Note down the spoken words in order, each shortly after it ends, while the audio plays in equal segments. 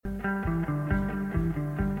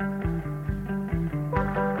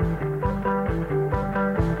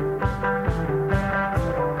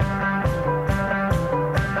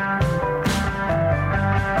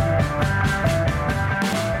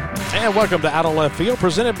And welcome to Out of Left Field,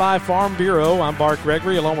 presented by Farm Bureau. I'm Bart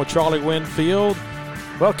Gregory, along with Charlie Winfield.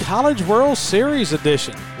 Well, College World Series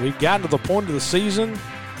edition. We've gotten to the point of the season.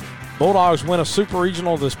 Bulldogs win a super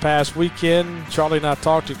regional this past weekend. Charlie and I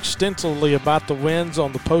talked extensively about the wins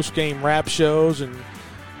on the post-game rap shows. And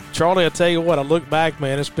Charlie, I tell you what, I look back,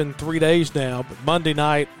 man, it's been 3 days now, but Monday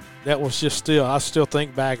night, that was just I still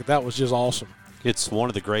think back, that was just awesome. It's one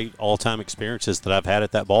of the great all-time experiences that I've had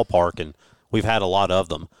at that ballpark, and we've had a lot of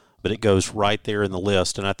them. But it goes right there in the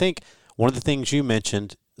list. And I think one of the things you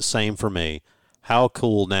mentioned, same for me, how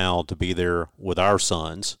cool now to be there with our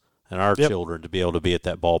sons and our children to be able to be at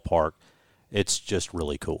that ballpark. It's just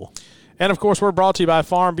really cool. And, of course, we're brought to you by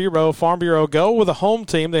Farm Bureau. Farm Bureau, go with a home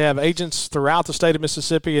team. They have agents throughout the state of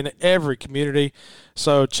Mississippi in every community.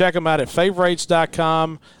 So check them out at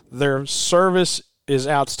favorites.com. Their service is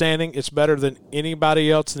outstanding. It's better than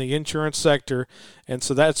anybody else in the insurance sector. And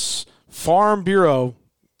so that's Farm Bureau.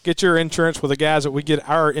 Get your insurance with the guys that we get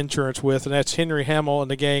our insurance with, and that's Henry Hamill and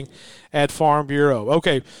the gang at Farm Bureau.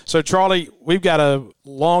 Okay, so, Charlie, we've got a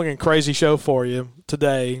long and crazy show for you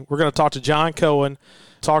today. We're going to talk to John Cohen,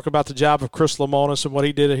 talk about the job of Chris Lemonis and what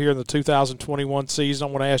he did here in the 2021 season.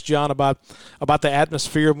 I want to ask John about the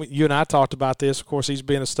atmosphere. You and I talked about this. Of course, he's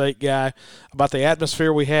being a state guy, about the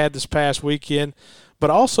atmosphere we had this past weekend. But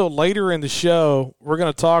also later in the show, we're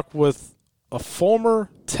going to talk with a former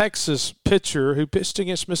Texas pitcher who pitched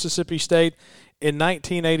against Mississippi State in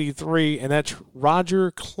 1983, and that's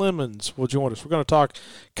Roger Clemens will join us. We're going to talk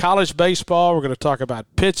college baseball. We're going to talk about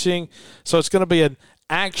pitching. So it's going to be an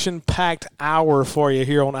action-packed hour for you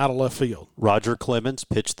here on Out of Left Field. Roger Clemens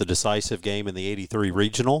pitched the decisive game in the 83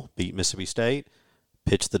 Regional, beat Mississippi State,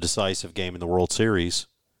 pitched the decisive game in the World Series,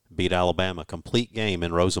 beat Alabama, complete game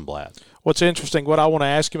in Rosenblatt. What's interesting, what I want to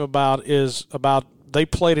ask him about is about they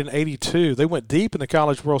played in 82. They went deep in the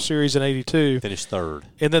College World Series in 82. Finished third.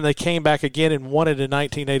 And then they came back again and won it in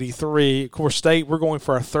 1983. Of course, State, we're going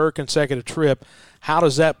for our third consecutive trip. How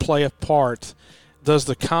does that play a part? Does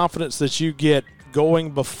the confidence that you get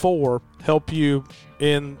going before help you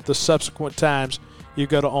in the subsequent times you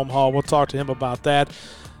go to Omaha? We'll talk to him about that.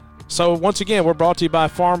 So, once again, we're brought to you by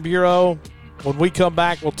Farm Bureau. When we come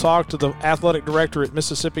back, we'll talk to the athletic director at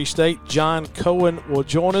Mississippi State. John Cohen will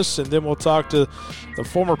join us, and then we'll talk to the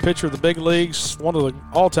former pitcher of the big leagues, one of the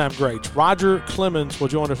all-time greats, Roger Clemens, will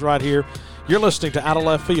join us right here. You're listening to Out of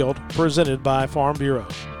Left Field, presented by Farm Bureau.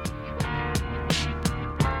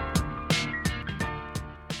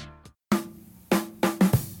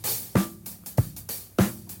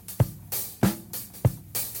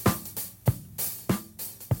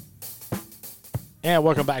 And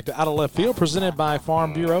welcome back to Out of Left Field, presented by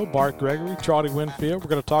Farm Bureau. Bart Gregory, Charlie Winfield. We're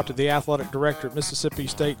going to talk to the athletic director at Mississippi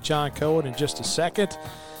State, John Cohen, in just a second.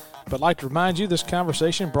 But I'd like to remind you, this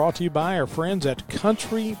conversation brought to you by our friends at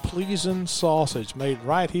Country Pleasin' Sausage, made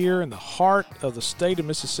right here in the heart of the state of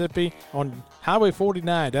Mississippi on Highway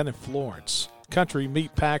 49 down in Florence. Country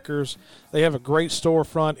Meat Packers. They have a great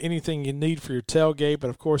storefront, anything you need for your tailgate, but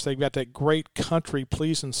of course they've got that great Country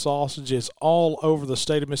Pleasin' sausages all over the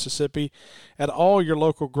state of Mississippi at all your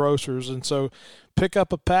local grocers. And so pick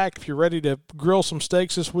up a pack if you're ready to grill some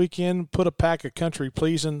steaks this weekend. Put a pack of Country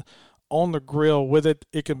Pleasin' on the grill with it.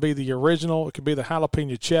 It can be the original, it could be the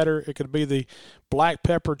jalapeno cheddar, it could be the black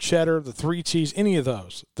pepper cheddar, the 3 cheese, any of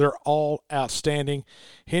those. They're all outstanding.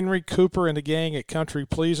 Henry Cooper and the gang at Country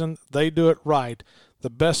Pleasin', they do it right. The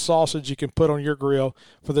best sausage you can put on your grill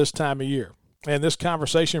for this time of year. And this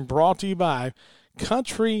conversation brought to you by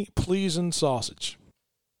Country Pleasin' Sausage.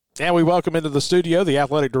 And we welcome into the studio the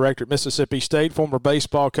athletic director at Mississippi State, former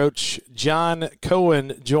baseball coach John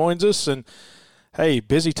Cohen joins us. And hey,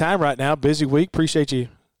 busy time right now, busy week. Appreciate you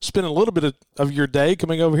spending a little bit of your day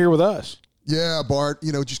coming over here with us. Yeah, Bart,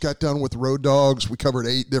 just got done with Road Dogs. We covered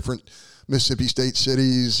 8 different Mississippi State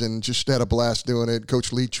cities and just had a blast doing it.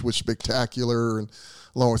 Coach Leach was spectacular, and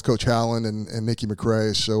along with Coach Howland and Nikki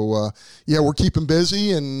McRae. So, we're keeping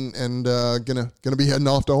busy and gonna be heading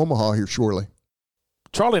off to Omaha here shortly.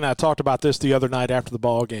 Charlie and I talked about this the other night after the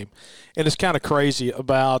ball game, and it's kind of crazy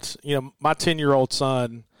about, my 10-year-old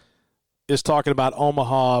son is talking about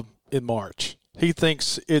Omaha in March. He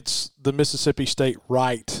thinks it's the Mississippi State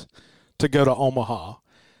right to go to Omaha.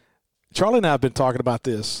 Charlie and I have been talking about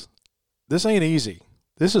this. This ain't easy.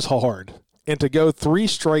 This is hard. And to go 3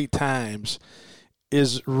 straight times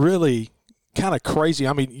is really kind of crazy.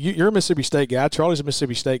 I mean, you're a Mississippi State guy. Charlie's a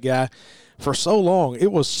Mississippi State guy. For so long,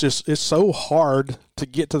 it's so hard to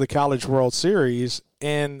get to the College World Series,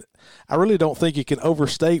 and I really don't think you can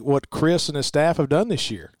overstate what Chris and his staff have done this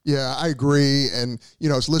year. Yeah, I agree. And,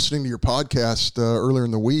 I was listening to your podcast earlier in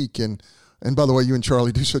the week, and And by the way, you and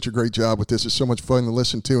Charlie do such a great job with this. It's so much fun to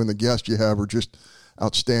listen to, and the guests you have are just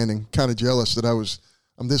outstanding. Kind of jealous that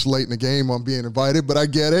I'm this late in the game on being invited, but I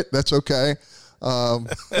get it. That's okay. I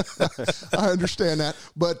understand that.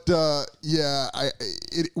 But,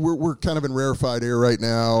 we're kind of in rarefied air right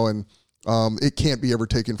now, and it can't be ever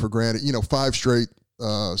taken for granted. 5 straight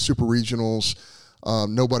super regionals.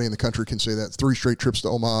 Nobody in the country can say that. 3 straight trips to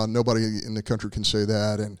Omaha. Nobody in the country can say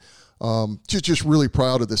that. And just really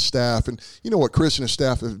proud of the staff. And what Chris and his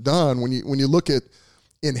staff have done, when you look at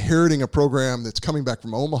inheriting a program that's coming back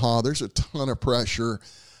from Omaha, there's a ton of pressure.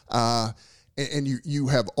 And you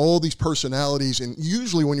have all these personalities. And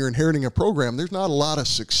usually when you're inheriting a program, there's not a lot of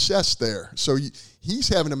success there. So he's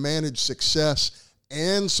having to manage success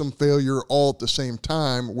and some failure all at the same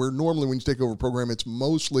time, where normally when you take over a program, it's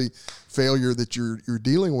mostly failure that you're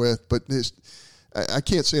dealing with. But I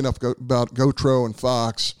can't say enough about Gotro and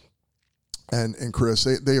Fox and Chris.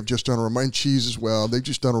 They have just done and Cheese as well. They've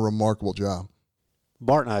just done a remarkable job.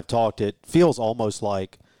 Bart and I have talked. It feels almost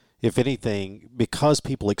like, if anything, because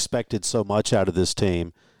people expected so much out of this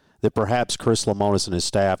team, that perhaps Chris Lemonis and his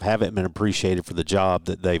staff haven't been appreciated for the job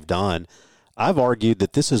that they've done. I've argued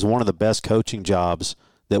that this is one of the best coaching jobs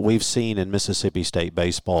that we've seen in Mississippi State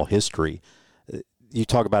baseball history. You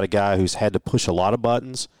talk about a guy who's had to push a lot of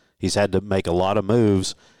buttons. He's had to make a lot of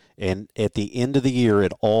moves. And at the end of the year,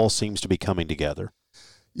 it all seems to be coming together.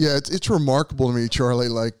 Yeah, it's remarkable to me, Charlie.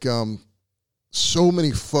 Like so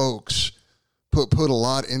many folks put a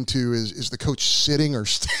lot into is the coach sitting or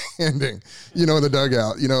standing, in the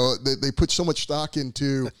dugout. They put so much stock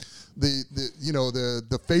into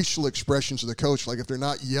the facial expressions of the coach. Like if they're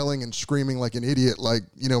not yelling and screaming like an idiot, like,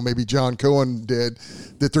 maybe John Cohen did,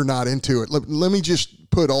 that they're not into it. Let me just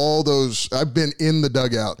put all those. I've been in the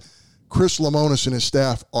dugout. Chris Lemonis and his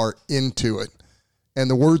staff are into it. And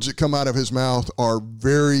the words that come out of his mouth are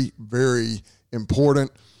very, very important.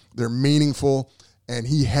 They're meaningful. And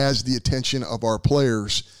he has the attention of our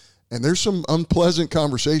players. And there's some unpleasant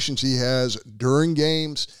conversations he has during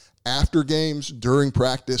games, after games, during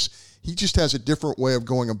practice. He just has a different way of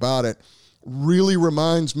going about it. Really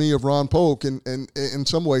reminds me of Ron Polk and in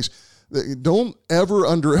some ways. Don't ever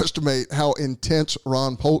underestimate how intense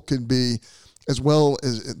Ron Polk can be, as well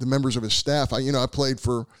as the members of his staff. I played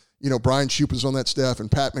for, Brian Shoup was on that staff and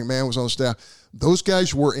Pat McMahon was on the staff. Those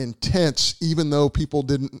guys were intense, even though people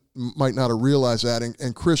might not have realized that.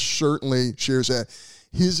 And Chris certainly shares that.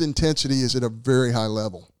 His intensity is at a very high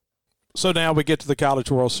level. So now we get to the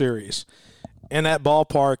College World Series, and that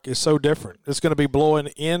ballpark is so different. It's going to be blowing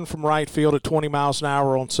in from right field at 20 miles an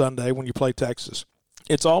hour on Sunday when you play Texas.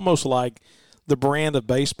 It's almost like the brand of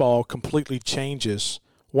baseball completely changes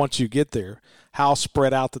once you get there, how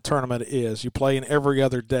spread out the tournament is. You play in every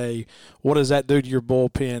other day. What does that do to your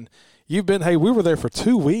bullpen? We were there for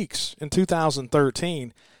 2 weeks in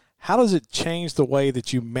 2013. How does it change the way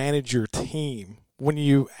that you manage your team when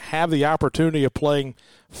you have the opportunity of playing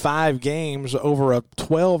 5 games over a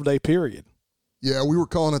 12-day period? Yeah, we were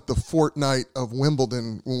calling it the fortnight of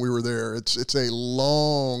Wimbledon when we were there. It's a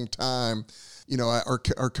long time.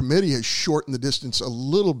 Our committee has shortened the distance a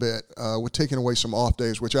little bit with taking away some off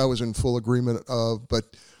days, which I was in full agreement of.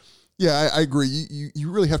 But, yeah, I agree. You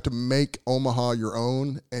really have to make Omaha your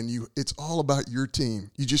own, and it's all about your team.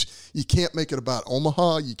 You can't make it about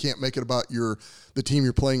Omaha. You can't make it about the team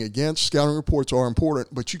you're playing against. Scouting reports are important,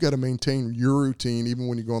 but you got to maintain your routine even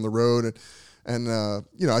when you go on the road. And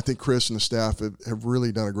I think Chris and the staff have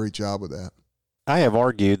really done a great job with that. I have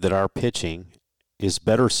argued that our pitching is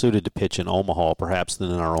better suited to pitch in Omaha perhaps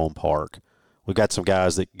than in our own park. We've got some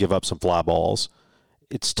guys that give up some fly balls.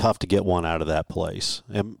 It's tough to get one out of that place.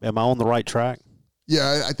 Am I on the right track?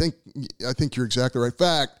 Yeah, I think you're exactly right. In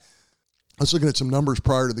fact, I was looking at some numbers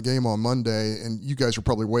prior to the game on Monday, and you guys are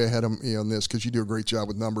probably way ahead of me on this because you do a great job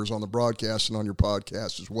with numbers on the broadcast and on your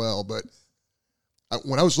podcast as well. But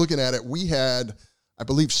when I was looking at it, we had, I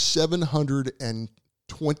believe,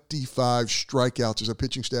 725 strikeouts as a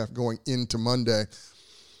pitching staff going into Monday.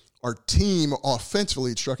 Our team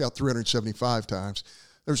offensively had struck out 375 times.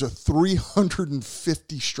 There's a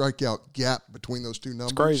 350 strikeout gap between those two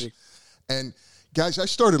numbers. It's crazy. And guys, I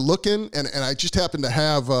started looking, and I just happened to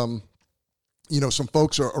have some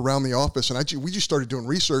folks around the office, and we just started doing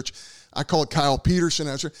research. I called Kyle Peterson.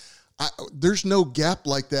 There's no gap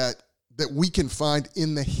like that we can find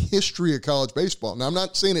in the history of college baseball. Now, I'm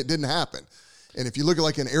not saying it didn't happen. And if you look at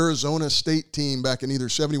like an Arizona State team back in either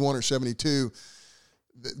 71 or 72,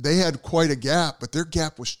 they had quite a gap, but their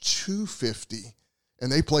gap was 250.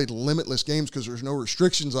 And they played limitless games because there's no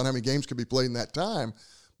restrictions on how many games could be played in that time.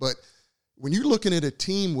 But when you're looking at a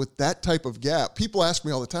team with that type of gap, people ask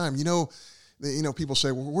me all the time, people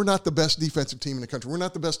say, well, we're not the best defensive team in the country. We're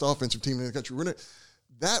not the best offensive team in the country.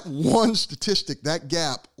 That one statistic, that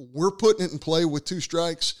gap, we're putting it in play with 2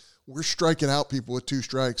 strikes. We're striking out people with 2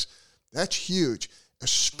 strikes. That's huge,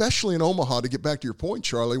 especially in Omaha, to get back to your point,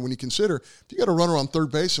 Charlie, when you consider if you got a runner on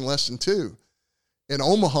third base in less than 2. In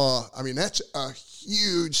Omaha, I mean, that's a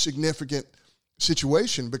huge, significant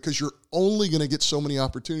situation because you're only going to get so many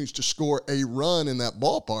opportunities to score a run in that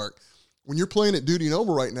ballpark. When you're playing at Dudy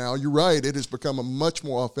Nova right now, you're right, it has become a much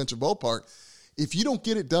more offensive ballpark. If you don't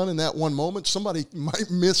get it done in that one moment, somebody might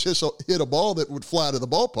hit a ball that would fly to the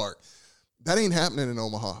ballpark. That ain't happening in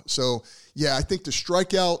Omaha. So, yeah, I think the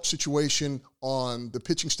strikeout situation on the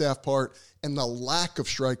pitching staff part and the lack of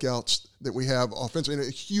strikeouts that we have offensively, and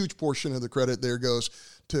a huge portion of the credit there goes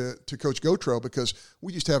to Coach Gautreaux because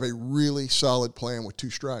we just have a really solid plan with 2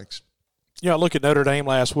 strikes. I look at Notre Dame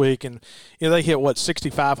last week, and they hit,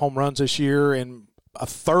 65 home runs this year, and a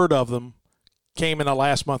third of them came in the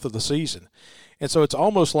last month of the season. And so it's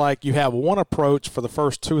almost like you have one approach for the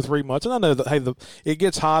first 2 or 3 months. And I know that, it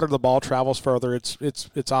gets hotter, the ball travels further.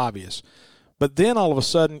 It's obvious. But then all of a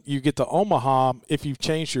sudden you get to Omaha if you've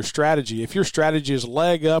changed your strategy. If your strategy is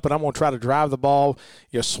leg up and I'm going to try to drive the ball,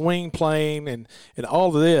 swing plane and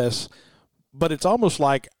all of this. But it's almost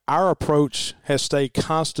like our approach has stayed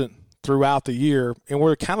constant throughout the year. And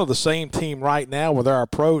we're kind of the same team right now with our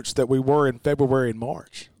approach that we were in February and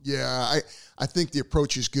March. Yeah, I think the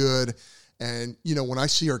approach is good. And, when I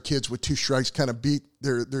see our kids with 2 strikes kind of beat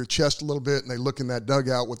their chest a little bit and they look in that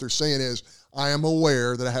dugout, what they're saying is, I am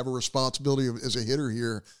aware that I have a responsibility as a hitter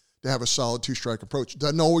here to have a solid 2-strike approach.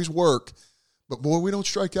 Doesn't always work, but, boy, we don't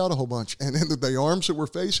strike out a whole bunch. And then the arms that we're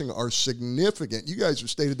facing are significant. You guys have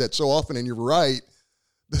stated that so often, and you're right.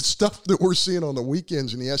 The stuff that we're seeing on the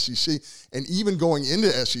weekends in the SEC and even going into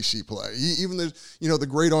SEC play, even the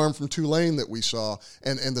great arm from Tulane that we saw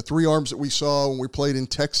and the 3 arms that we saw when we played in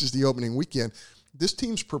Texas the opening weekend, this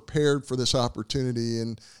team's prepared for this opportunity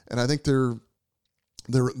and I think they're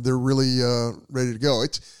really ready to go.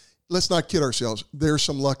 Let's not kid ourselves. There's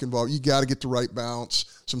some luck involved. You got to get the right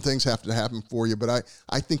bounce. Some things have to happen for you, but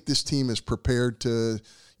I think this team is prepared to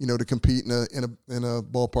compete in a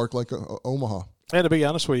ballpark like Omaha. And to be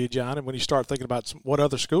honest with you, John, and when you start thinking about what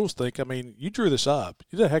other schools think, I mean, you drew this up.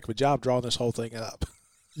 You did a heck of a job drawing this whole thing up.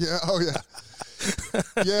 Yeah, oh yeah.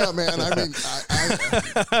 Yeah, man, I mean,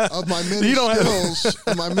 I of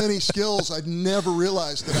my many skills, I'd never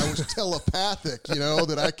realized that I was telepathic,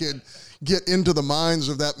 that I could get into the minds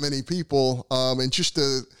of that many people.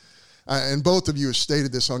 And both of you have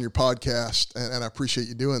stated this on your podcast, and I appreciate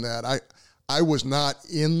you doing that. I was not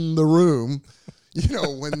in the room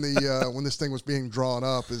when this thing was being drawn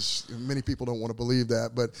up, as many people don't want to believe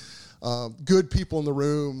that, but good people in the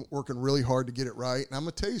room working really hard to get it right. And I'm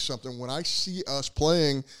going to tell you something, when I see us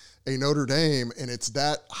playing a Notre Dame and it's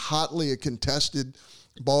that hotly a contested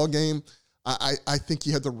ball game, I think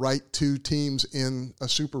you had the right 2 teams in a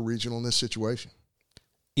super regional in this situation.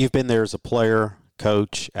 You've been there as a player,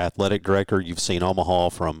 coach, athletic director. You've seen Omaha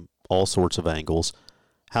from all sorts of angles.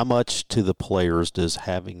 How much to the players does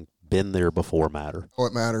having been there before matter? Oh,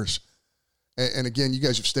 it matters. And again, you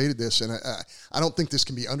guys have stated this, and I don't think this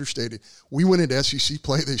can be understated. We went into SEC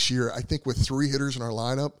play this year, I think, with 3 hitters in our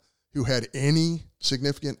lineup who had any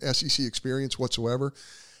significant SEC experience whatsoever,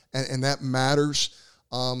 and that matters.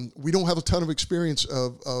 We don't have a ton of experience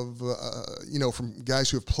from guys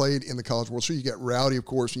who have played in the College World Series. You got Rowdy, of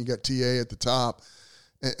course, and you got TA at the top.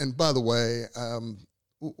 And by the way,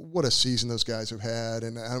 what a season those guys have had,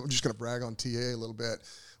 and I'm just going to brag on TA a little bit.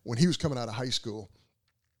 When he was coming out of high school,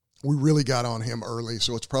 we really got on him early.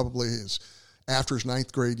 So it's probably after his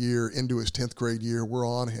 9th grade year into his 10th grade year, we're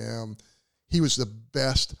on him. He was the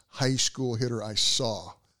best high school hitter I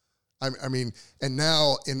saw. I mean, and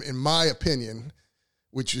now in my opinion,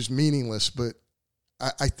 which is meaningless, but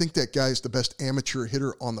I think that guy is the best amateur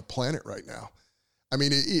hitter on the planet right now. I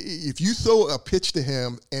mean, if you throw a pitch to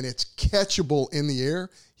him and it's catchable in the air,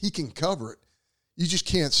 he can cover it. You just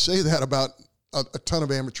can't say that about a ton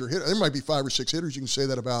of amateur hitters. There might be 5 or 6 hitters you can say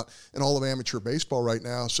that about in all of amateur baseball right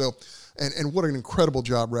now. So, and what an incredible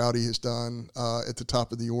job Rowdy has done at the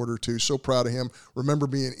top of the order, too. So proud of him. Remember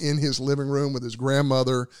being in his living room with his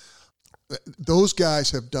grandmother. Those guys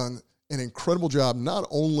have done an incredible job, not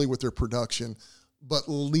only with their production, but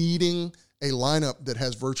leading a lineup that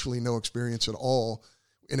has virtually no experience at all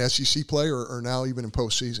in SEC play or now even in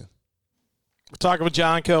postseason. We're talking with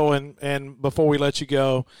John Cohen, and before we let you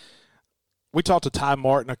go, we talked to Ty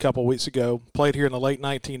Martin a couple of weeks ago, played here in the late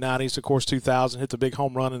 1990s, of course 2000, hit the big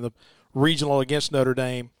home run in the regional against Notre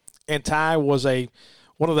Dame. And Ty was a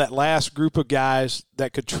one of that last group of guys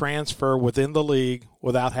that could transfer within the league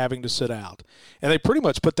without having to sit out. And they pretty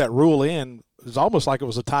much put that rule in. It was almost like it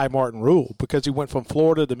was a Ty Martin rule because he went from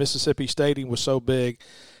Florida to Mississippi State. He was so big.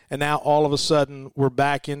 And now all of a sudden we're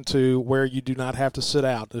back into where you do not have to sit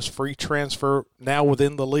out. There's free transfer now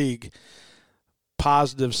within the league,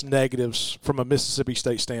 positives, negatives from a Mississippi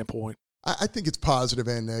State standpoint. I think it's positive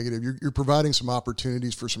and negative. You're providing some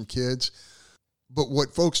opportunities for some kids. But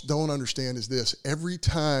what folks don't understand is this. Every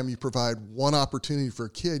time you provide one opportunity for a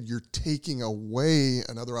kid, you're taking away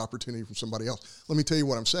another opportunity from somebody else. Let me tell you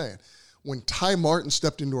what I'm saying. When Ty Martin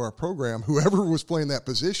stepped into our program, whoever was playing that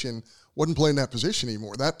position wasn't playing that position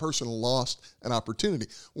anymore. That person lost an opportunity.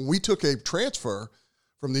 When we took a transfer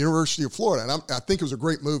from the University of Florida, and I think it was a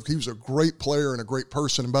great move. He was a great player and a great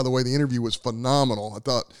person. And by the way, the interview was phenomenal. I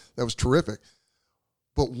thought that was terrific.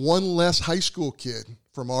 But one less high school kid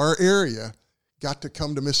from our area got to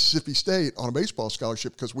come to Mississippi State on a baseball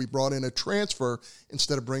scholarship because we brought in a transfer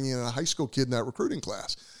instead of bringing in a high school kid in that recruiting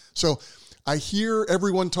class. So I hear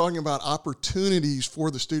everyone talking about opportunities for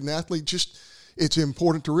the student athlete. It's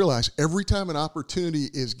important to realize every time an opportunity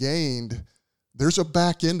is gained, there's a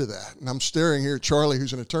back end of that. And I'm staring here at Charlie,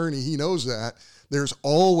 who's an attorney. He knows that. There's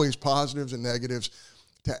always positives and negatives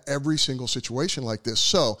to every single situation like this.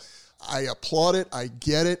 So I applaud it. I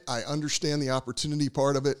get it. I understand the opportunity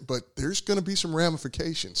part of it, but there's going to be some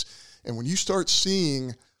ramifications. And when you start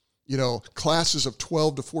seeing, classes of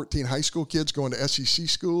 12 to 14 high school kids going to SEC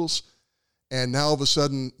schools, and now all of a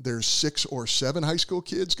sudden there's 6 or 7 high school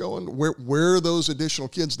kids going, where are those additional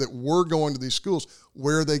kids that were going to these schools?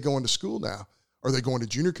 Where are they going to school now? Are they going to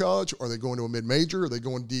junior college? Are they going to a mid-major? Are they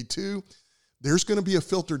going to D2? There's going to be a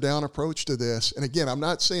filter down approach to this. And again, I'm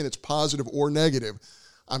not saying it's positive or negative.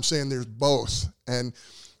 I'm saying there's both. And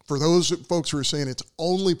for those folks who are saying it's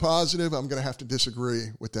only positive, I'm going to have to disagree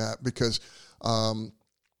with that because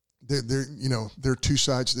they're two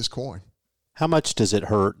sides of this coin. How much does it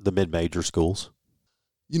hurt the mid-major schools?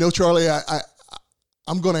 Charlie,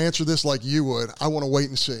 I'm going to answer this like you would. I want to wait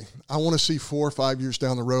and see. I want to see 4 or 5 years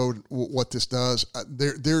down the road what this does.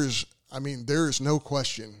 There is no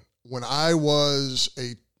question. When I was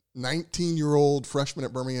a 19-year-old freshman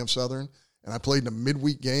at Birmingham Southern, and I played in a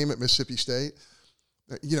midweek game at Mississippi State,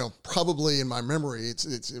 probably in my memory,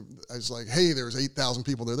 I was like, hey, there was 8,000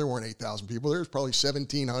 people there. There weren't 8,000 people. There was probably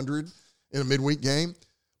 1,700 in a midweek game.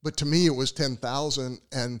 But to me, it was 10,000.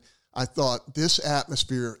 And I thought this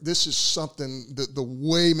atmosphere, this is something, the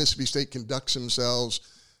way Mississippi State conducts themselves,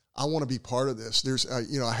 I want to be part of this.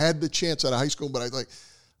 I had the chance out of high school, but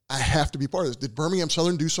I have to be part of this. Did Birmingham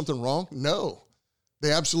Southern do something wrong? No.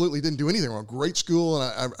 They absolutely didn't do anything wrong. Great school,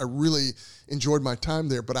 and I really enjoyed my time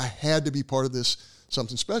there, but I had to be part of this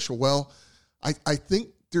something special. Well, I think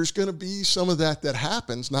there's going to be some of that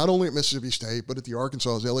happens, not only at Mississippi State, but at the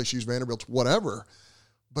Arkansas, LSU's, Vanderbilt's, whatever.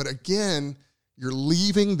 But again, you're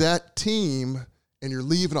leaving that team, and you're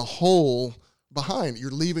leaving a hole behind. You're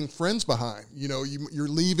leaving friends behind. You're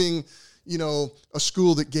leaving, a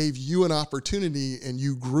school that gave you an opportunity, and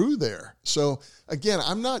you grew there. So again,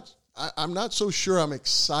 I'm not so sure I'm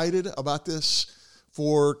excited about this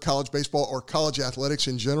for college baseball or college athletics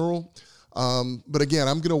in general. But again,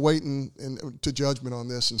 I'm going to wait to judgment on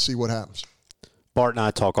this and see what happens. Bart and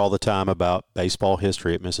I talk all the time about baseball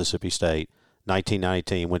history at Mississippi State.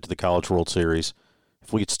 1919 went to the College World Series.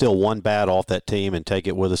 If we could steal one bat off that team and take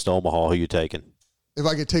it with us to Omaha, who you taking? If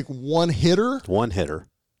I could take one hitter? One hitter.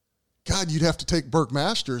 God, you'd have to take Burke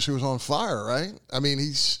Masters, who was on fire, right? I mean,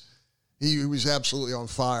 he was absolutely on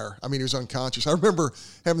fire. I mean, he was unconscious. I remember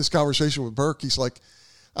having this conversation with Burke. He's like,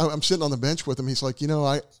 I'm sitting on the bench with him. He's like,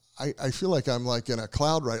 I feel like I'm like in a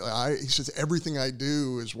cloud he says, everything I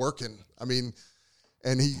do is working. I mean,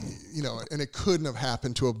 and he, and it couldn't have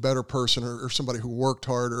happened to a better person or somebody who worked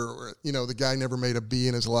harder or the guy never made a B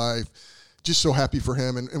in his life. Just so happy for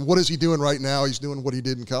him. And what is he doing right now? He's doing what he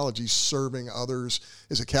did in college. He's serving others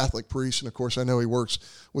as a Catholic priest. And, of course, I know he works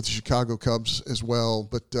with the Chicago Cubs as well.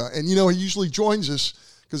 But, he usually joins us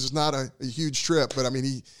because it's not a huge trip. But, I mean,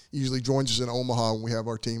 he usually joins us in Omaha when we have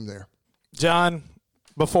our team there. John,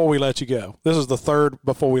 before we let you go, this is the third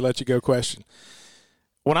before we let you go question.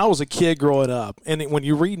 When I was a kid growing up, and when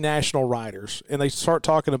you read national writers and they start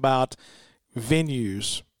talking about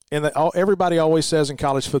venues, and everybody always says in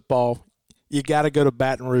college football, you got to go to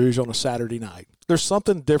Baton Rouge on a Saturday night. There's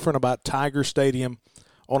something different about Tiger Stadium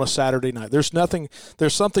on a Saturday night. There's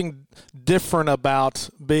something different about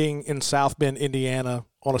being in South Bend, Indiana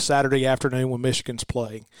on a Saturday afternoon when Michigan's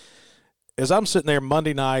playing. As I'm sitting there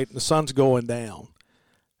Monday night, the sun's going down,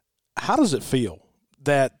 how does it feel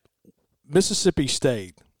that Mississippi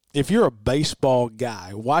State if you're a baseball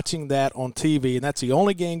guy watching that on TV and that's the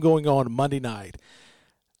only game going on Monday night,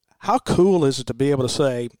 how cool is it to be able to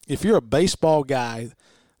say, if you're a baseball guy,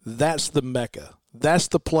 that's the Mecca. That's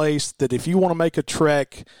the place that if you want to make a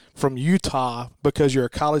trek from Utah because you're a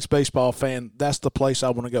college baseball fan, that's the place I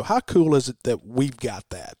want to go. How cool is it that we've got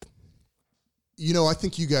that? I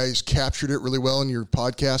think you guys captured it really well in your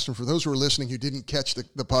podcast. And for those who are listening who didn't catch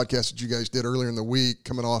the podcast that you guys did earlier in the week,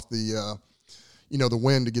 coming off the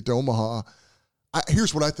win to get to Omaha,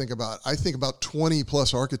 here's what I think about. I think about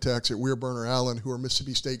 20-plus architects at Weir Burner Allen who are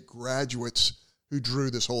Mississippi State graduates who drew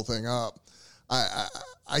this whole thing up.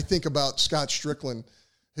 I think about Scott Strickland,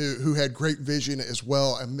 who had great vision as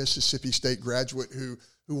well, a Mississippi State graduate who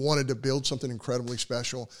wanted to build something incredibly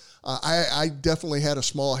special. I definitely had a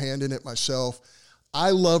small hand in it myself.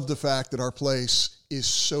 I love the fact that our place is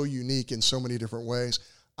so unique in so many different ways.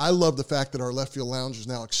 I love the fact that our left field lounge is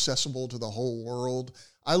now accessible to the whole world.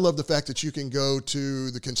 I love the fact that you can go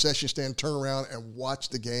to the concession stand, turn around, and watch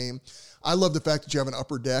the game. I love the fact that you have an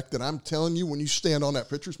upper deck that I'm telling you, when you stand on that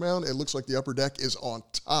pitcher's mound, it looks like the upper deck is on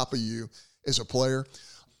top of you as a player.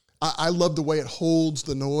 I love the way it holds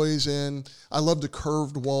the noise in. I love the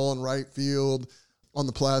curved wall in right field on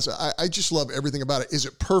the plaza. I just love everything about it. Is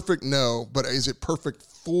it perfect? No. But is it perfect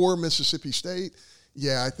for Mississippi State?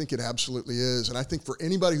 Yeah, I think it absolutely is. And I think for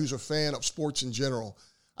anybody who's a fan of sports in general,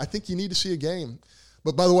 I think you need to see a game.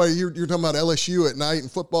 But by the way, you're talking about LSU at night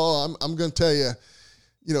and football. I'm going to tell you,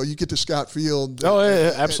 you get to Scott Field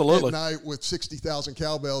absolutely. At night with 60,000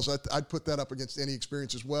 cowbells. I'd put that up against any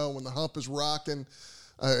experience as well. When the hump is rocking,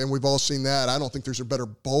 and we've all seen that, I don't think there's a better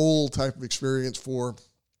bowl type of experience for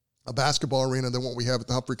a basketball arena than what we have at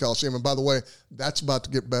the Humphrey Coliseum. And by the way, that's about to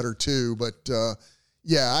get better too. But,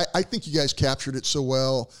 I think you guys captured it so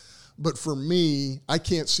well. But for me, I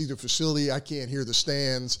can't see the facility. I can't hear the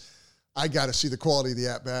stands. I got to see the quality of the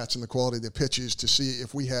at-bats and the quality of the pitches to see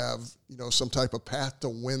if we have, some type of path to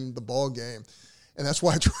win the ball game. And that's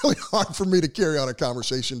why it's really hard for me to carry on a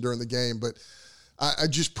conversation during the game. But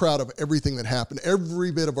I'm just proud of everything that happened.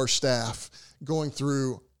 Every bit of our staff going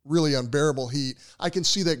through really unbearable heat. I can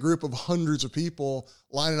see that group of hundreds of people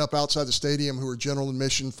lining up outside the stadium who are general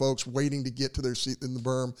admission folks waiting to get to their seat in the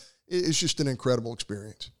berm. It's just an incredible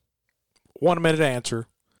experience. 1 minute answer.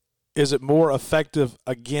 Is it more effective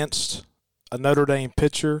against a Notre Dame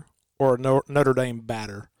pitcher or a Notre Dame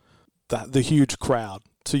batter? The huge crowd.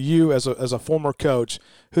 To you as a former coach,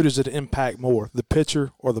 who does it impact more, the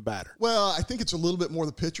pitcher or the batter? Well, I think it's a little bit more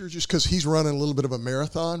the pitcher just because he's running a little bit of a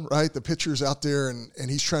marathon, right? The pitcher's out there and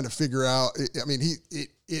he's trying to figure out – it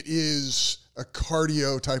is a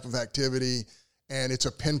cardio type of activity and it's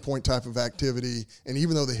a pinpoint type of activity. And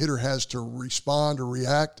even though the hitter has to respond or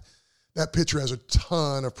react – that pitcher has a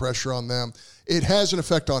ton of pressure on them. It has an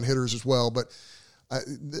effect on hitters as well, but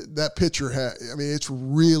that pitcher it's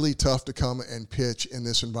really tough to come and pitch in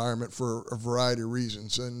this environment for a variety of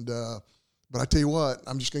reasons. And but I tell you what,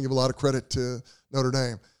 I'm just going to give a lot of credit to Notre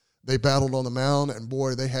Dame. They battled on the mound, and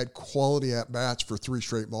boy, they had quality at-bats for 3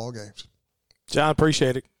 straight ball games. John,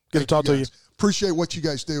 appreciate it. Good to talk to you. Appreciate what you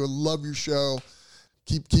guys do. I love your show.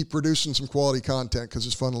 Keep producing some quality content because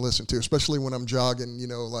it's fun to listen to, especially when I'm jogging,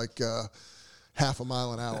 half a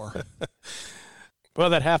mile an hour. Well,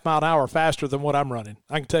 that half mile an hour faster than what I'm running.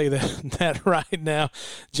 I can tell you that right now.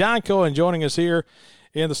 John Cohen joining us here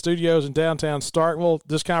in the studios in downtown Starkville.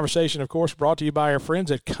 This conversation, of course, brought to you by our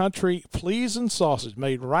friends at Country Pleasin' Sausage,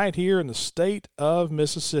 made right here in the state of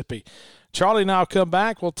Mississippi. Charlie and I will come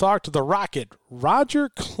back. We'll talk to the Rocket, Roger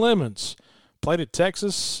Clemens. Played at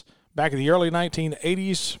Texas back in the early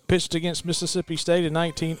 1980s, pitched against Mississippi State in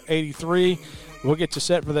 1983. We'll get you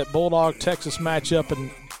set for that Bulldog-Texas matchup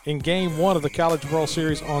in Game 1 of the College World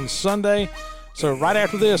Series on Sunday. So right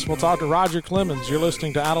after this, we'll talk to Roger Clemens. You're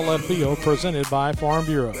listening to Out of Left Field, presented by Farm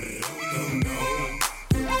Bureau.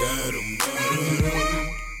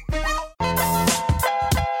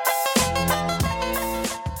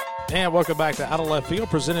 And welcome back to Out of Left Field,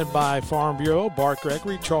 presented by Farm Bureau. Bart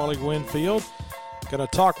Gregory, Charlie Winfield. Going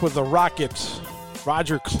to talk with the Rocket,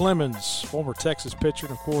 Roger Clemens, former Texas pitcher,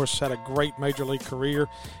 and, of course, had a great major league career.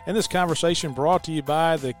 And this conversation brought to you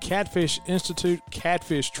by the Catfish Institute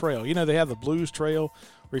Catfish Trail. They have the Blues Trail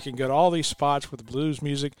where you can go to all these spots with the blues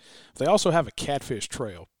music. They also have a Catfish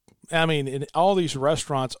Trail. In all these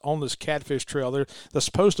restaurants on this Catfish Trail, they're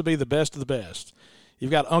supposed to be the best of the best. You've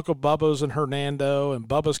got Uncle Bubba's in Hernando and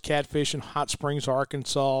Bubba's Catfish in Hot Springs,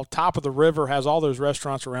 Arkansas. Top of the River has all those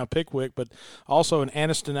restaurants around Pickwick, but also in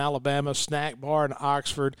Anniston, Alabama, Snack Bar in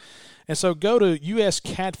Oxford. And so go to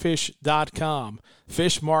uscatfish.com.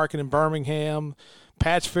 Fish Market in Birmingham,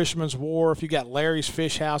 Pat's Fisherman's Wharf. You got Larry's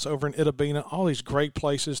Fish House over in Itabena. All these great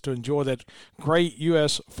places to enjoy that great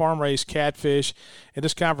U.S. farm-raised catfish. And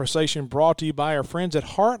this conversation brought to you by our friends at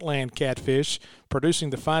Heartland Catfish, producing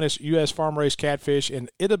the finest U.S. farm-raised catfish in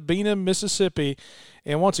Itabena, Mississippi.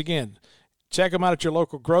 And once again, check them out at your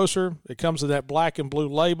local grocer. It comes with that black and blue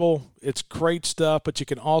label. It's great stuff, but you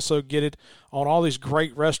can also get it on all these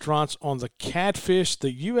great restaurants on the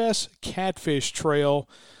U.S. Catfish Trail.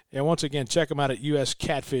 And once again, check them out at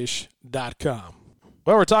uscatfish.com.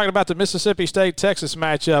 Well, we're talking about the Mississippi State-Texas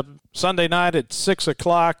matchup Sunday night at 6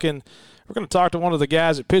 o'clock, and we're going to talk to one of the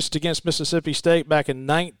guys that pitched against Mississippi State back in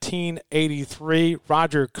 1983.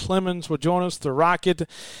 Roger Clemens will join us, the Rocket.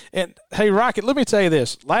 And, hey, Rocket, let me tell you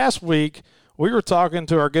this. Last week, we were talking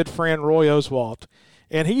to our good friend Roy Oswalt,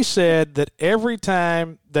 and he said that every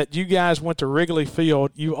time that you guys went to Wrigley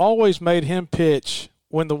Field, you always made him pitch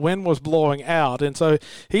when the wind was blowing out. And so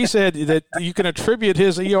he said that you can attribute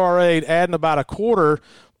his ERA adding about a quarter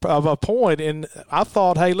of a point. And I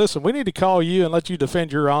thought, hey, listen, we need to call you and let you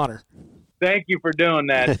defend your honor. Thank you for doing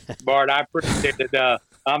that, Bart. I appreciate it.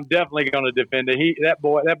 I'm definitely going to defend it. That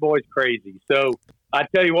boy's crazy. So I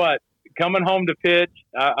tell you what, coming home to pitch,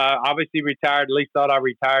 I obviously retired, at least thought I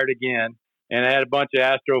retired again. And I had a bunch of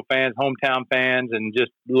Astro fans, hometown fans, and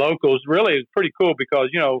just locals. Really, it was pretty cool because,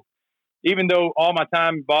 even though all my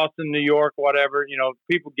time in Boston, New York, whatever,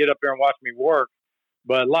 people get up there and watch me work.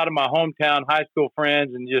 But a lot of my hometown high school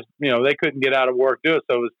friends and just, they couldn't get out of work, do it.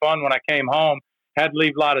 So it was fun when I came home. Had to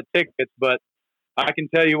leave a lot of tickets, but I can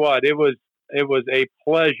tell you what, it was a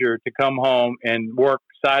pleasure to come home and work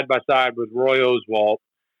side by side with Roy Oswalt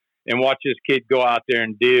and watch this kid go out there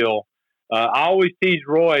and deal. I always tease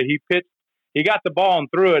Roy. He got the ball and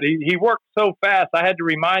threw it. He worked so fast. I had to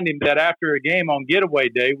remind him that after a game on getaway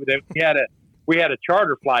day, we had a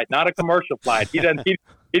charter flight, not a commercial flight. He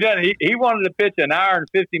wanted to pitch an hour and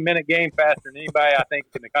 50-minute game faster than anybody I think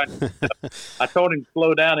in the country. I told him to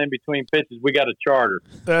slow down in between pitches. We got a charter.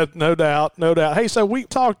 No doubt. Hey, so we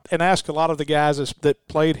talked and asked a lot of the guys that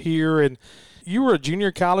played here, and you were a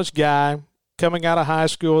junior college guy coming out of high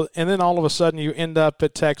school, and then all of a sudden you end up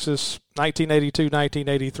at Texas, 1982,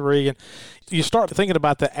 1983, and you start thinking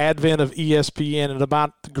about the advent of ESPN and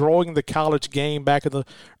about growing the college game back in the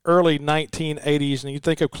early 1980s, and you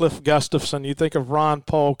think of Cliff Gustafson, you think of Ron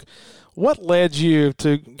Polk. What led you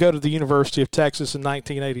to go to the University of Texas in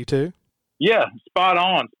 1982? Yeah, spot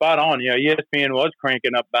on. ESPN was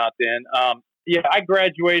cranking up about then. I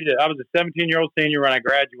graduated. I was a 17-year-old senior when I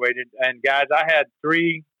graduated, and guys, I had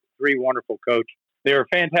three wonderful coaches. They were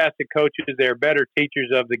fantastic coaches. They were better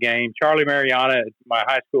teachers of the game. Charlie Mariana at my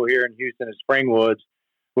high school here in Houston at Springwoods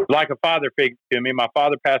was like a father figure to me. My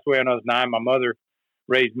father passed away when I was 9. My mother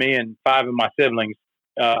raised me and 5 of my siblings.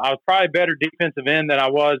 I was probably a better defensive end than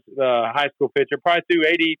I was a high school pitcher. Probably threw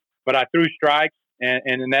 80, but I threw strikes,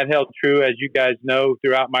 and that held true. As you guys know,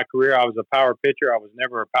 throughout my career, I was a power pitcher. I was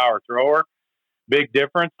never a power thrower. Big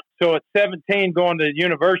difference. So at 17, going to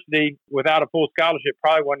university without a full scholarship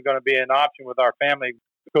probably wasn't going to be an option with our family.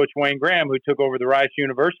 Coach Wayne Graham, who took over the Rice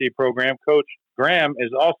University program, Coach Graham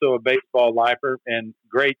is also a baseball lifer and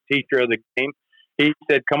great teacher of the game. He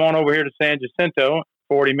said, come on over here to San Jacinto,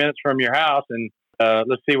 40 minutes from your house, and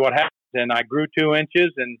let's see what happens. And I grew 2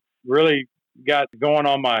 inches and really got going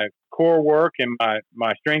on my core work and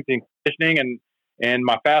my strength and conditioning, and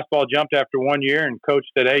my fastball jumped after 1 year, and coach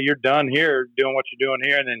said, hey, you're done here doing what you're doing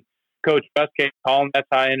here. And then Coach Gus came calling. That's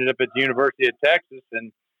how I ended up at the University of Texas.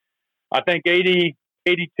 And I think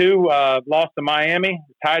 82 lost to Miami,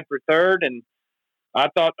 tied for 3rd. And I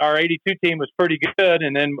thought our 82 team was pretty good.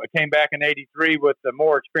 And then I came back in 83 with the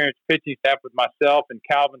more experienced pitching staff with myself and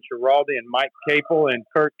Calvin Schiraldi and Mike Capel and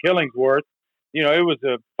Kurt Killingsworth. It was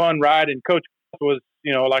a fun ride. And Coach was,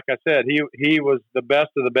 like I said, he was the best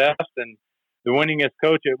of the best and the winningest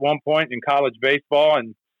coach at one point in college baseball.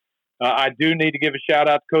 And I do need to give a shout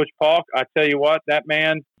out to Coach Polk. I tell you what, that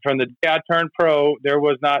man, from the day I turned pro, there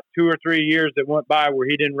was not 2 or 3 years that went by where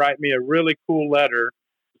he didn't write me a really cool letter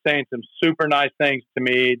saying some super nice things to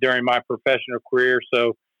me during my professional career.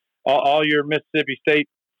 So all your Mississippi State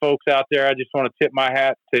folks out there, I just want to tip my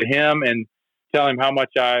hat to him and tell him how much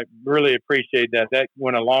I really appreciate that. That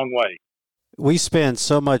went a long way. We spend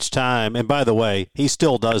so much time, and by the way, he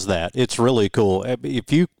still does that. It's really cool.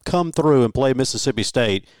 If you come through and play Mississippi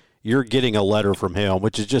State, you're getting a letter from him,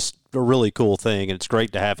 which is just a really cool thing, and it's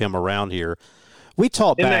great to have him around here. We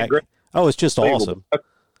talk back. Oh, it's just awesome.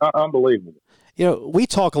 Unbelievable. We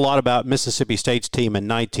talk a lot about Mississippi State's team in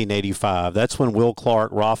 1985. That's when Will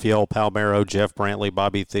Clark, Rafael Palmeiro, Jeff Brantley,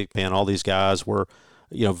 Bobby Thigpen, all these guys were,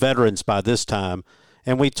 veterans by this time.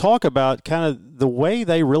 And we talk about kind of the way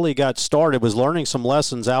they really got started was learning some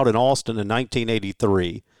lessons out in Austin in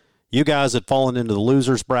 1983. You guys had fallen into the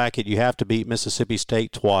losers bracket. You have to beat Mississippi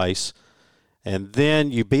State twice. And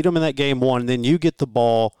then you beat them in that game one, and then you get the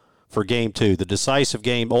ball for game two, the decisive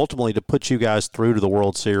game ultimately to put you guys through to the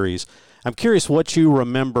World Series. I'm curious what you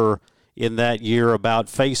remember in that year about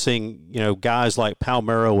facing, guys like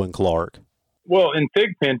Palmeiro and Clark. Well, in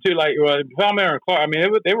Thigpen, too, Palmeiro and Clark, I mean,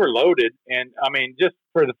 they were loaded. And, I mean, just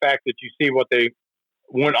for the fact that you see what they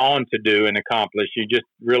went on to do and accomplish, you just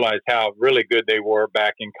realize how really good they were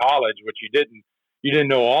back in college, which you didn't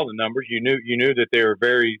know all the numbers. You knew that they were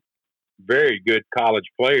very, very good college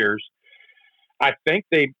players. I think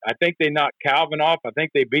they knocked Calvin off. I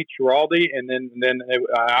think they beat Schiraldi, and then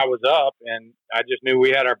I was up, and I just knew we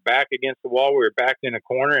had our back against the wall. We were backed in a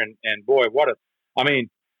corner, and boy,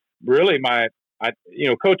 really,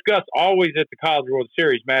 Coach Gus always at the College World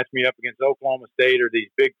Series matched me up against Oklahoma State or these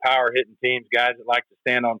big power hitting teams, guys that like to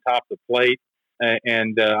stand on top of the plate,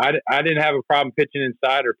 and I didn't have a problem pitching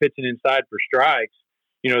inside for strikes.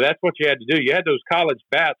 That's what you had to do. You had those college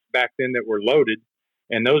bats back then that were loaded.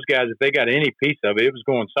 And those guys, if they got any piece of it, it was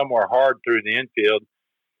going somewhere hard through the infield.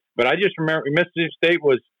 But I just remember Mississippi State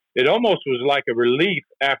it almost was like a relief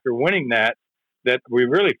after winning that we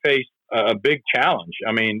really faced a big challenge.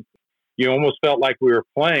 I mean, you almost felt like we were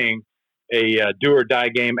playing a do or die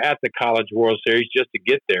game at the College World Series just to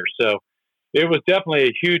get there. So it was definitely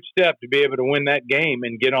a huge step to be able to win that game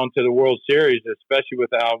and get onto the World Series, especially with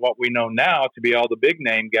what we know now to be all the big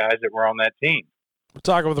name guys that were on that team. We're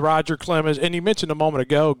talking with Roger Clemens, and you mentioned a moment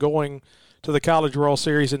ago going to the College World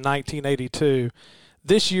Series in 1982.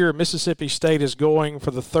 This year, Mississippi State is going for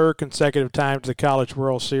the third consecutive time to the College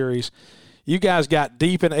World Series. You guys got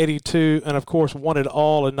deep in 82 and, of course, won it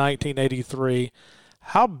all in 1983.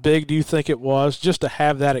 How big do you think it was just to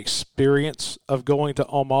have that experience of going to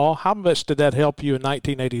Omaha? How much did that help you in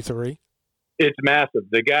 1983? It's massive.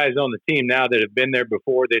 The guys on the team now that have been there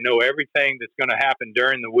before, they know everything that's going to happen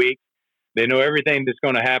during the week. They know everything that's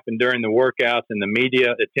going to happen during the workouts and the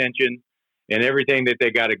media attention and everything that they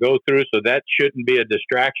got to go through. So that shouldn't be a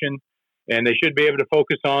distraction, and they should be able to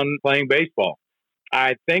focus on playing baseball.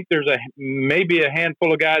 I think there's maybe a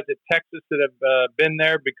handful of guys at Texas that have been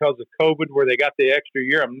there because of COVID where they got the extra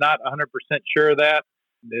year. I'm not 100% sure of that.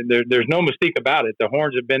 There's no mistake about it. The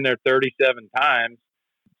Horns have been there 37 times,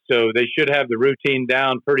 so they should have the routine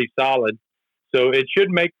down pretty solid. So when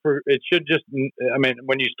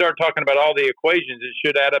you start talking about all the equations, it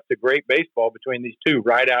should add up to great baseball between these two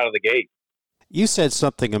right out of the gate. You said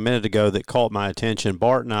something a minute ago that caught my attention.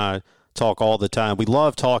 Bart and I talk all the time. We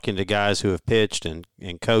love talking to guys who have pitched and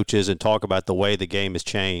coaches and talk about the way the game has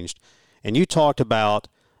changed. And you talked about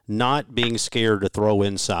not being scared to throw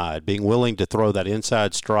inside, being willing to throw that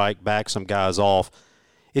inside strike, back some guys off.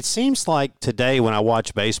 It seems like today when I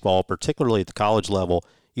watch baseball, particularly at the college level,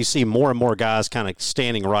 you see more and more guys kind of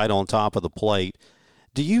standing right on top of the plate.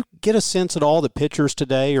 Do you get a sense at all that pitchers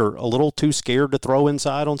today are a little too scared to throw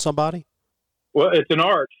inside on somebody? Well, it's an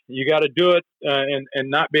art. You got to do it and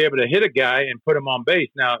not be able to hit a guy and put him on base.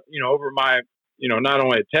 Now, over my, not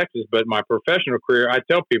only at Texas, but my professional career, I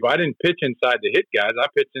tell people I didn't pitch inside to hit guys. I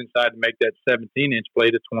pitched inside to make that 17-inch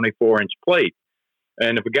plate a 24-inch plate.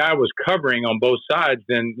 And if a guy was covering on both sides,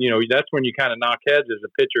 then, that's when you kind of knock heads as a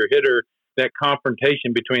pitcher hitter, that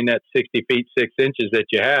confrontation between that 60 feet, 6 inches that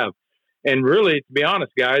you have. And really, to be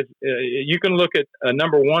honest, guys, you can look at a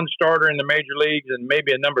number one starter in the major leagues and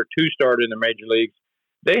maybe a number two starter in the major leagues.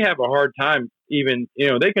 They have a hard time even,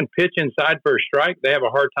 they can pitch inside for a strike. They have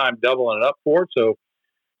a hard time doubling it up for it. So,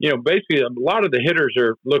 basically a lot of the hitters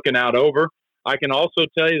are looking out over. I can also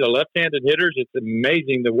tell you the left-handed hitters, it's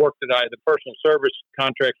amazing the work the personal service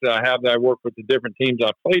contracts that I have that I work with the different teams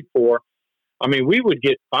I played for. I mean, we would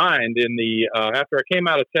get fined after I came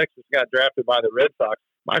out of Texas, got drafted by the Red Sox,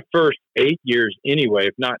 my first 8 years anyway,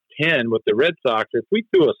 if not 10 with the Red Sox, if we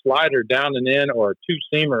threw a slider down and in or a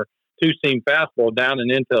two-seam fastball down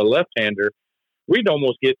and into a left-hander, we'd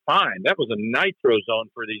almost get fined. That was a nitro zone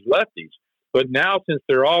for these lefties. But now, since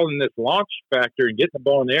they're all in this launch factor and getting the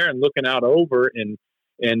ball in the air and looking out over and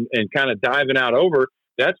kind of diving out over,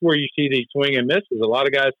 that's where you see these swing and misses. A lot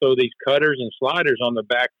of guys throw these cutters and sliders on the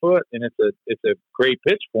back foot, and it's a great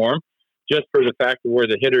pitch for him just for the fact of where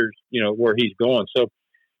the hitter's, where he's going. So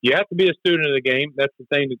you have to be a student of the game. That's the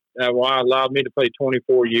thing that why allowed me to play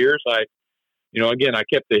 24 years. I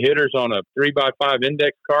kept the hitters on a 3x5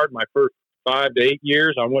 index card my first 5 to 8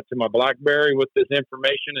 years. I went to my BlackBerry with this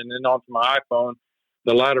information and then onto my iPhone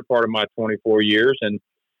the latter part of my 24 years. And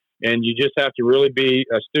you just have to really be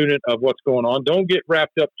a student of what's going on. Don't get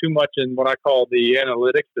wrapped up too much in what I call the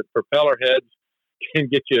analytics, the propeller heads can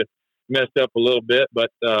get you messed up a little bit.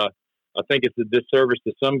 But I think it's a disservice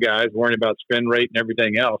to some guys worrying about spin rate and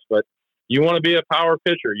everything else. But you want to be a power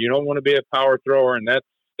pitcher. You don't want to be a power thrower, and that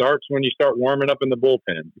starts when you start warming up in the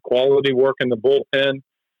bullpen. Quality work in the bullpen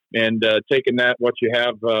and taking what you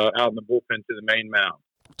have out in the bullpen to the main mound.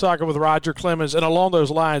 Talking with Roger Clemens, and along those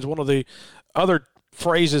lines, one of the other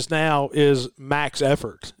phrases now is max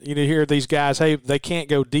effort. You hear these guys, hey, they can't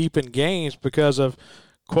go deep in games because of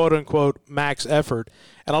quote-unquote max effort.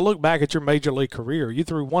 And I look back at your major league career. You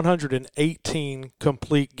threw 118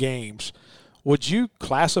 complete games. Would you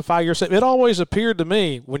classify yourself? It always appeared to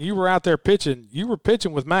me when you were out there pitching, you were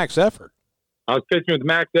pitching with max effort. I was pitching with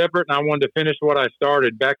max effort, and I wanted to finish what I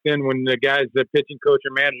started. Back then, when the guys, the pitching coach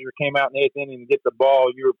or manager came out in the eighth inning to get the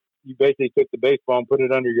ball, you basically took the baseball and put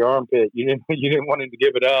it under your armpit. You didn't want him to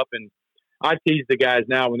give it up. And I tease the guys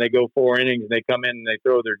now when they go 4 innings and they come in and they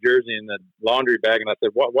throw their jersey in the laundry bag, and I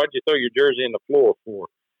said, "Why'd you throw your jersey in the floor for?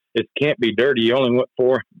 It can't be dirty. You only went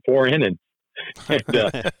four innings." And,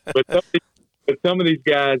 but some of these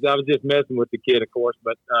guys, I was just messing with the kid, of course,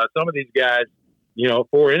 but some of these guys,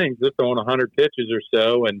 4 innings, they're throwing 100 pitches or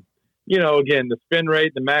so. And, again, the spin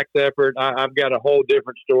rate, the max effort, I've got a whole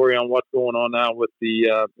different story on what's going on now with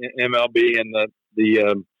the MLB and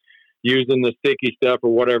the using the sticky stuff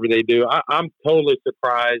or whatever they do. I'm totally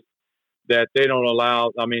surprised that they don't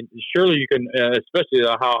allow. I mean, surely you can, especially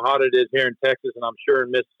how hot it is here in Texas, and I'm sure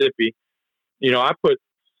in Mississippi. I put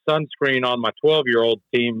sunscreen on my 12-year-old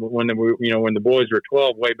team when the boys were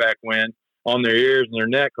 12 way back when, on their ears and their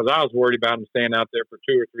neck, because I was worried about them staying out there for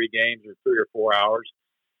 2 or 3 games or 3 or 4 hours.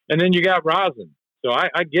 And then you got rosin. So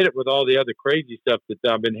I get it with all the other crazy stuff that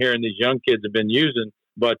I've been hearing these young kids have been using,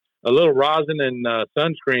 but a little rosin and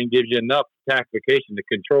sunscreen gives you enough tactification to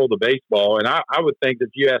control the baseball. And I would think that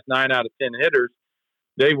if you ask 9 out of 10 hitters,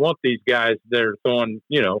 they want these guys that are throwing,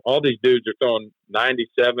 all these dudes are throwing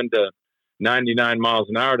 97 to 99 miles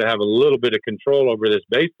an hour to have a little bit of control over this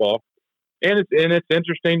baseball. And it's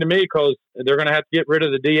interesting to me because they're going to have to get rid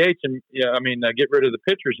of the DH and get rid of the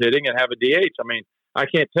pitchers hitting and have a DH. I mean, I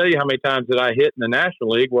can't tell you how many times that I hit in the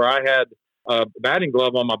National League where I had a batting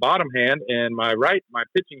glove on my bottom hand and my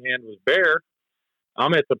pitching hand was bare.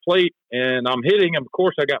 I'm at the plate and I'm hitting. Of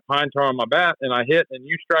course, I got pine tar on my bat and I hit, and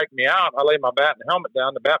you strike me out. I lay my bat and helmet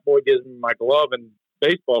down. The bat boy gives me my glove and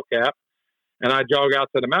baseball cap, and I jog out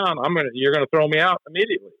to the mound. You're going to throw me out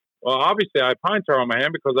immediately. Well, obviously, I have pine tar on my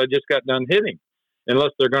hand because I just got done hitting.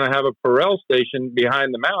 Unless they're going to have a Perel station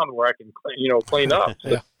behind the mound where I can, clean up. So,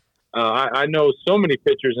 yeah. I know so many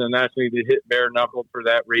pitchers in the National League that hit bare knuckled for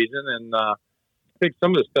that reason, and I think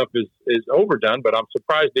some of the stuff is overdone. But I'm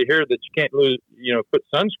surprised to hear that you can't put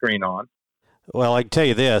sunscreen on. Well, I can tell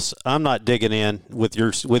you this: I'm not digging in with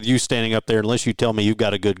you standing up there unless you tell me you've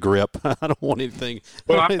got a good grip. I don't want anything.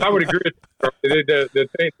 Well, I would agree with you. The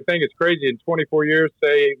thing is crazy. In 24 years,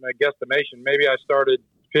 say my guesstimation, maybe I started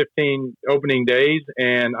 15 opening days,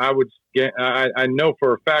 and I know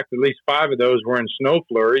for a fact at least 5 of those were in snow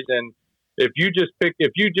flurries. And if you just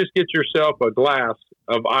get yourself a glass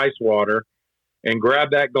of ice water and grab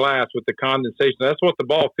that glass with the condensation, that's what the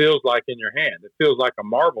ball feels like in your hand. It feels like a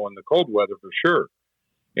marble in the cold weather for sure.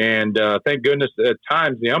 And thank goodness at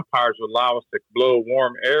times the umpires would allow us to blow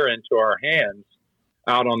warm air into our hands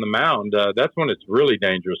out on the mound. That's when it's really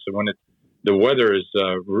dangerous. So when the weather is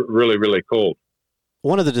really, really cold.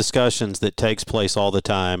 One of the discussions that takes place all the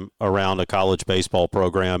time around a college baseball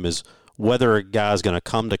program is whether a guy's going to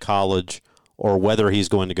come to college or whether he's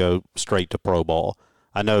going to go straight to pro ball.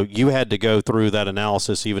 I know you had to go through that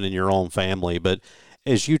analysis even in your own family, but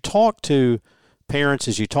as you talk to parents,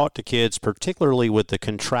 as you talk to kids, particularly with the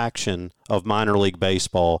contraction of minor league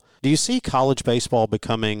baseball, do you see college baseball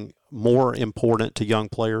becoming more important to young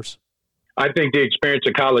players? I think the experience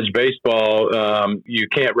of college baseball, you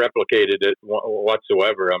can't replicate it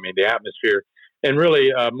whatsoever. I mean, the atmosphere, and really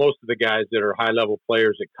most of the guys that are high-level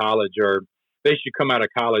players at college they should come out of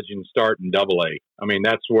college and start in AA. I mean,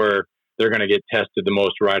 that's where they're going to get tested the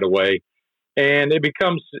most right away. And it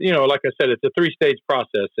becomes, like I said, it's a 3-stage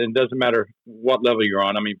process, and it doesn't matter what level you're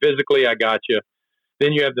on. I mean, physically, I got you.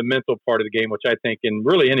 Then you have the mental part of the game, which I think in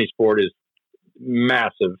really any sport is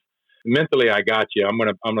massive. Mentally, I got you. I'm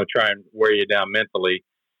gonna try and wear you down mentally,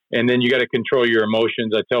 and then you got to control your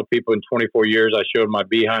emotions. I tell people in 24 years, I showed my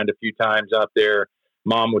behind a few times out there.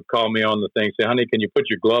 Mom would call me on the thing, say, "Honey, can you put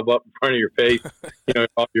your glove up in front of your face?"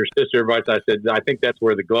 Your sister advice. I said, "I think that's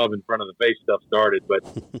where the glove in front of the face stuff started." But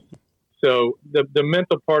so the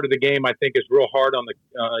mental part of the game, I think, is real hard on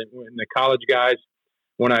the college guys.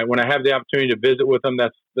 When I have the opportunity to visit with them,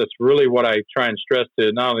 that's really what I try and stress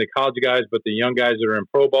to not only college guys but the young guys that are in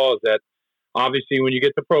pro ball, is that obviously, when you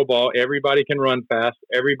get the pro ball, everybody can run fast,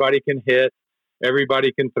 everybody can hit,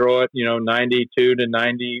 everybody can throw it, 92 to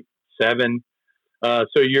 97. So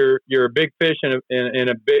you're a big fish in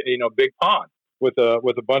a big big pond with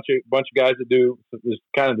a bunch of guys that do this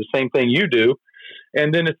kind of the same thing you do.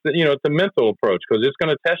 And then it's a mental approach, because it's going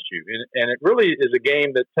to test you, and it really is a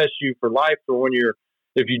game that tests you for life. For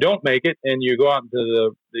if you don't make it and you go out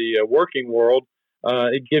into the working world,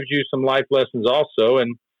 it gives you some life lessons also.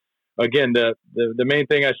 And again, the main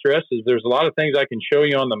thing I stress is there's a lot of things I can show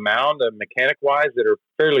you on the mound, mechanic wise, that are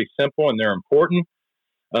fairly simple and they're important,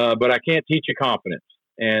 but I can't teach you confidence,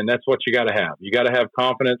 and that's what you got to have. You got to have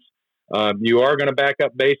confidence. You are going to back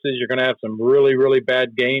up bases. You're going to have some really, really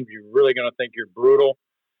bad games. You're really going to think you're brutal,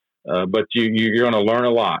 but you're going to learn a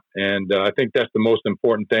lot. And I think that's the most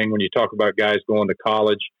important thing when you talk about guys going to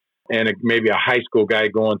college, and maybe a high school guy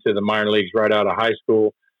going to the minor leagues right out of high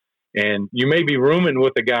school. And you may be rooming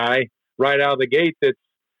with a guy right out of the gate that's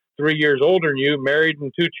 3 years older than you, married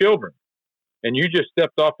and 2 children, and you just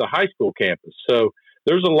stepped off the high school campus. So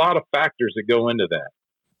there's a lot of factors that go into that.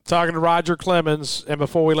 Talking to Roger Clemens, and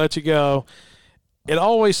before we let you go, it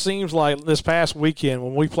always seems like this past weekend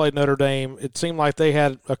when we played Notre Dame, it seemed like they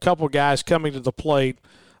had a couple guys coming to the plate,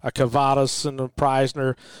 a Cavadas and a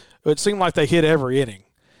Preisner. It seemed like they hit every inning.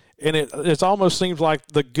 And it almost seems like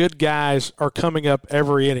the good guys are coming up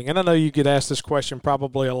every inning. And I know you get asked this question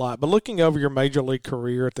probably a lot, but looking over your major league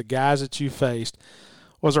career at the guys that you faced,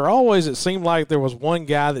 was there always, it seemed like there was one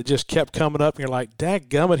guy that just kept coming up and you're like,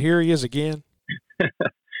 dadgummit, here he is again?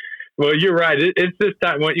 Well, you're right. It's this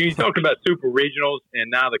time when you talk about super regionals and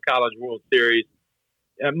now the College World Series.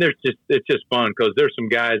 It's just fun because there's some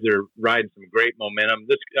guys that are riding some great momentum.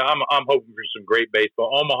 I'm hoping for some great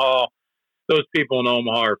baseball. Omaha, those people in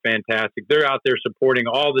Omaha are fantastic. They're out there supporting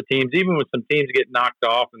all the teams, even when some teams get knocked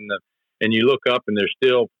off, and you look up and there's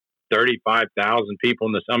still 35,000 people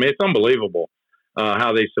in this. I mean, it's unbelievable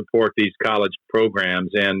how they support these college programs.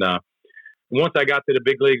 And once I got to the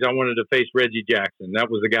big leagues, I wanted to face Reggie Jackson.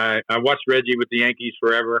 That was the guy. I watched Reggie with the Yankees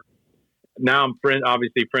forever. Now I'm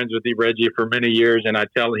obviously friends with Reggie for many years, and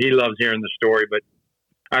he loves hearing the story. But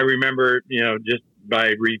I remember, just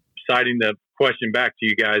by reciting the question back to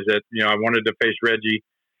you guys that, I wanted to face Reggie.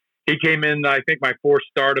 He came in, I think, my fifth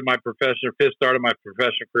start of my professional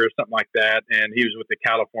career, something like that, and he was with the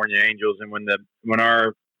California Angels. And when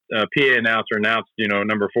our PA announcer announced,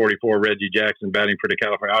 number 44, Reggie Jackson batting for the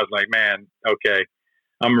California, I was like, man, okay,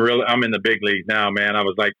 I'm in the big leagues now, man. I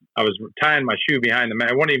was tying my shoe behind the man.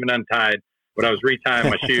 I wasn't even untied, but I was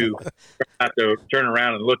retying my shoe. I had to turn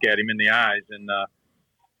around and look at him in the eyes. And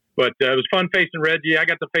but it was fun facing Reggie. I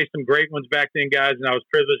got to face some great ones back then, guys, and I was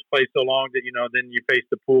privileged to play so long that, then you face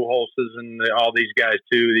the Pujols and all these guys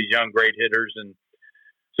too, these young great hitters. And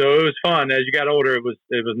so it was fun. As you got older, it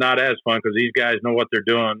was not as fun because these guys know what they're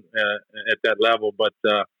doing at that level. But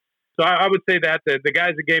so I would say that the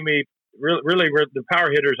guys that gave me really the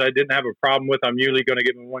power hitters, I didn't have a problem with. I'm usually going to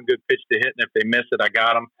give them one good pitch to hit, and if they miss it, I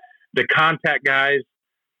got them. The contact guys,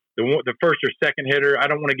 the first or second hitter, I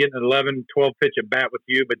don't want to get an 11, 12 pitch at bat with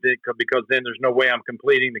you, but because then there's no way I'm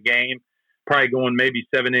completing the game. Probably going maybe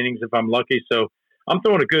 7 innings if I'm lucky. So I'm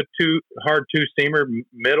throwing a good hard two-seamer,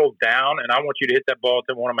 middle down, and I want you to hit that ball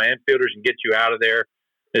to one of my infielders and get you out of there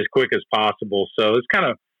as quick as possible. So it's kind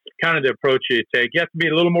of the approach you take. You have to be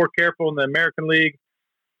a little more careful in the American League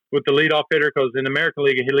with the leadoff hitter, because in the American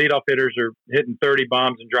League, leadoff hitters are hitting 30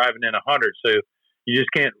 bombs and driving in 100. So you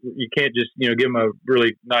can't just give them a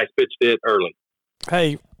really nice pitch to hit early.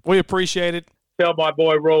 Hey, we appreciate it. Tell my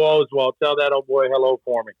boy Roe as well. Tell that old boy hello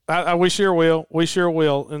for me. We sure will. We sure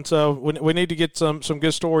will. And so we need to get some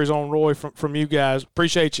good stories on Roy from you guys.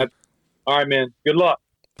 Appreciate you. All right, man. Good luck.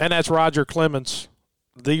 And that's Roger Clemens,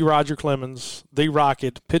 the Roger Clemens, the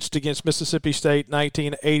Rocket, pitched against Mississippi State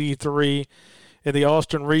 1983 in the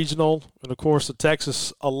Austin Regional, and, of course, the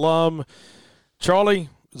Texas alum. Charlie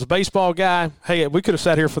is a baseball guy. Hey, we could have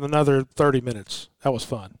sat here for another 30 minutes. That was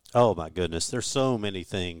fun. Oh, my goodness. There's so many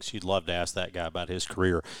things you'd love to ask that guy about his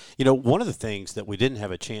career. One of the things that we didn't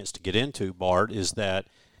have a chance to get into, Bart, is that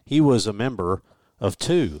he was a member of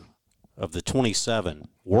 2 of the 27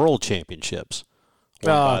 world championships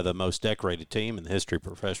won by the most decorated team in the history of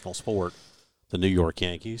professional sport, the New York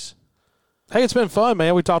Yankees. Hey, it's been fun,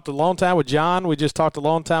 man. We talked a long time with John. We just talked a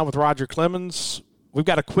long time with Roger Clemens. We've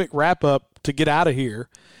got a quick wrap-up to get out of here.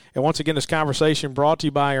 And once again, this conversation brought to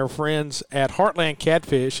you by our friends at Heartland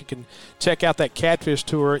Catfish. You can check out that catfish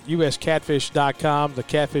tour at uscatfish.com, the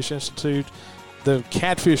Catfish Institute, the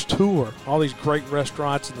Catfish Tour, all these great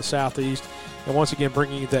restaurants in the Southeast. And once again,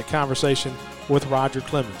 bringing you that conversation with Roger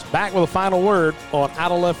Clemens. Back with a final word on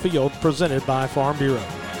Out of Left Field, presented by Farm Bureau.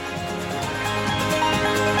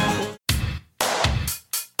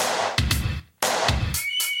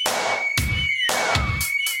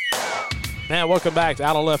 Now, welcome back to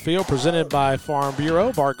Out of Left Field, presented by Farm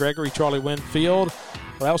Bureau. Bart Gregory, Charlie Winfield.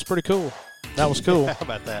 Well, that was pretty cool. That was cool. How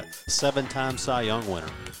about that? 7-time Cy Young winner.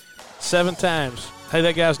 7 times. Hey,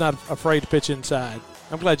 that guy's not afraid to pitch inside.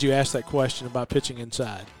 I'm glad you asked that question about pitching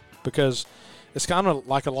inside, because it's kind of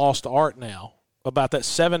like a lost art now about that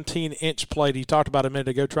 17-inch plate he talked about a minute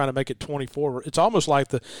ago, trying to make it 24. It's almost like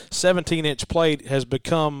the 17-inch plate has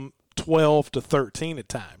become 12 to 13 at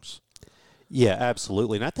times. Yeah,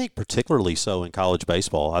 absolutely. And I think particularly so in college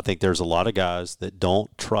baseball. I think there's a lot of guys that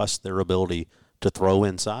don't trust their ability to throw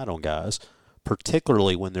inside on guys,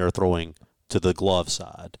 particularly when they're throwing to the glove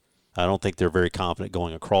side. I don't think they're very confident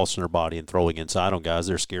going across their body and throwing inside on guys.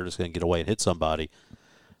 They're scared it's going to get away and hit somebody.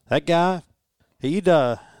 That guy, he'd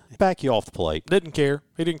back you off the plate. Didn't care.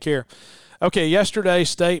 He didn't care. Okay, yesterday,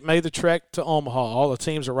 State made the trek to Omaha. All the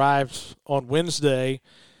teams arrived on Wednesday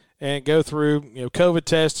and go through, COVID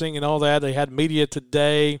testing and all that. They had media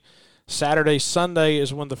today. Saturday, Sunday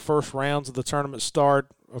is when the first rounds of the tournament start.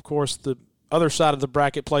 Of course, the other side of the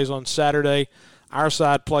bracket plays on Saturday. Our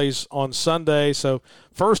side plays on Sunday. So,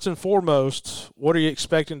 first and foremost, what are you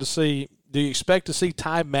expecting to see? Do you expect to see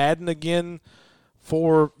Ty Madden again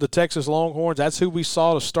for the Texas Longhorns? That's who we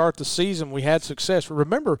saw to start the season. We had success.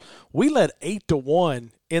 Remember, we led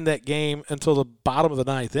 8-1 in that game until the bottom of the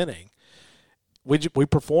 9th inning. We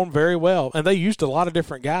performed very well, and they used a lot of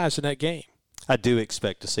different guys in that game. I do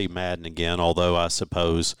expect to see Madden again, although I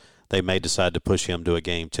suppose they may decide to push him to a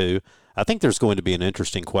game too. I think there's going to be an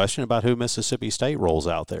interesting question about who Mississippi State rolls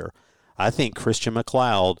out there. I think Christian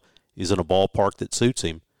McLeod is in a ballpark that suits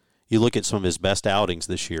him. You look at some of his best outings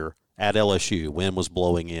this year at LSU, wind was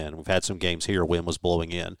blowing in. We've had some games here, wind was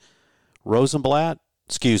blowing in. Rosenblatt,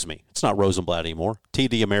 it's not Rosenblatt anymore.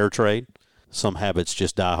 TD Ameritrade, some habits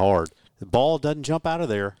just die hard. The ball doesn't jump out of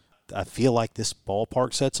there. I feel like this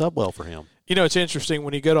ballpark sets up well for him. It's interesting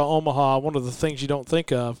when you go to Omaha, one of the things you don't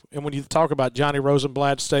think of, and when you talk about Johnny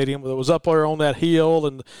Rosenblatt Stadium, that was up there on that hill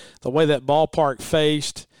and the way that ballpark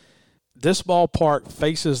faced, this ballpark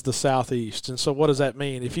faces the southeast. And so what does that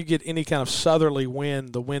mean? If you get any kind of southerly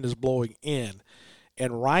wind, the wind is blowing in.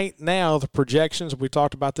 And right now, the projections, we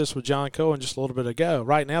talked about this with John Cohen just a little bit ago,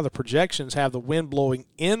 right now the projections have the wind blowing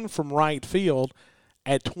in from right field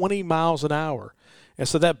at 20 miles an hour. And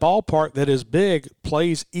so that ballpark that is big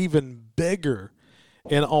plays even bigger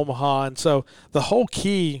in Omaha. And so the whole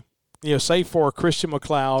key, say for a Christian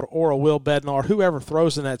McLeod or a Will Bednar, whoever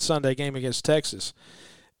throws in that Sunday game against Texas,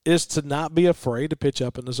 is to not be afraid to pitch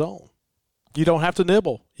up in the zone. You don't have to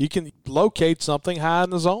nibble. You can locate something high in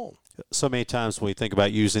the zone. So many times when we think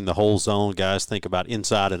about using the whole zone, guys think about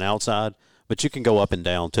inside and outside, but you can go up and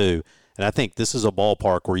down too. And I think this is a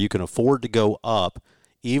ballpark where you can afford to go up,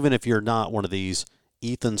 even if you're not one of these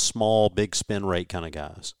Ethan Small, big spin rate kind of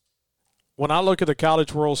guys. When I look at the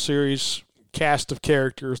College World Series cast of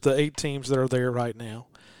characters, the 8 teams that are there right now,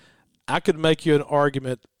 I could make you an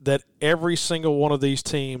argument that every single one of these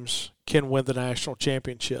teams can win the national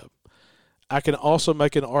championship. I can also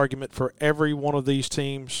make an argument for every one of these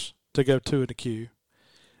teams to go 2-2.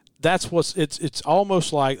 That's what's it's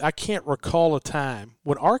almost like I can't recall a time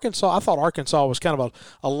when Arkansas, I thought Arkansas was kind of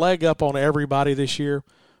a leg up on everybody this year.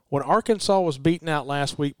 When Arkansas was beaten out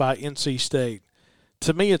last week by NC State,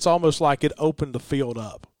 to me it's almost like it opened the field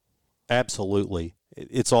up. Absolutely.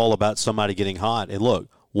 It's all about somebody getting hot. And look,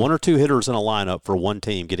 1 or 2 hitters in a lineup for one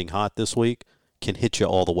team getting hot this week can hit you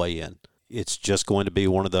all the way in. It's just going to be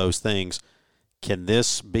one of those things. Can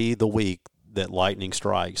this be the week that lightning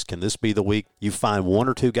strikes? Can this be the week you find 1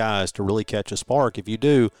 or 2 guys to really catch a spark? If you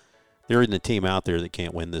do, there isn't a team out there that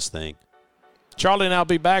can't win this thing. Charlie and I will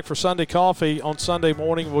be back for Sunday Coffee on Sunday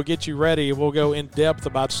morning. We'll get you ready. We'll go in depth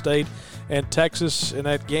about State and Texas in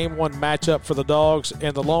that Game 1 matchup for the Dogs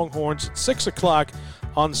and the Longhorns at 6 o'clock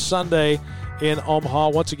on Sunday in Omaha.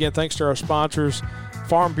 Once again, thanks to our sponsors,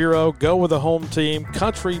 Farm Bureau, Go With the Home Team,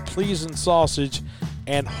 Country Pleasin' Sausage,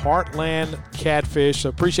 and Heartland Catfish. So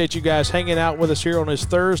appreciate you guys hanging out with us here on this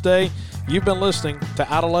Thursday. You've been listening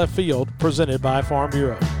to Out of Left Field, presented by Farm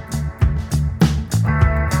Bureau.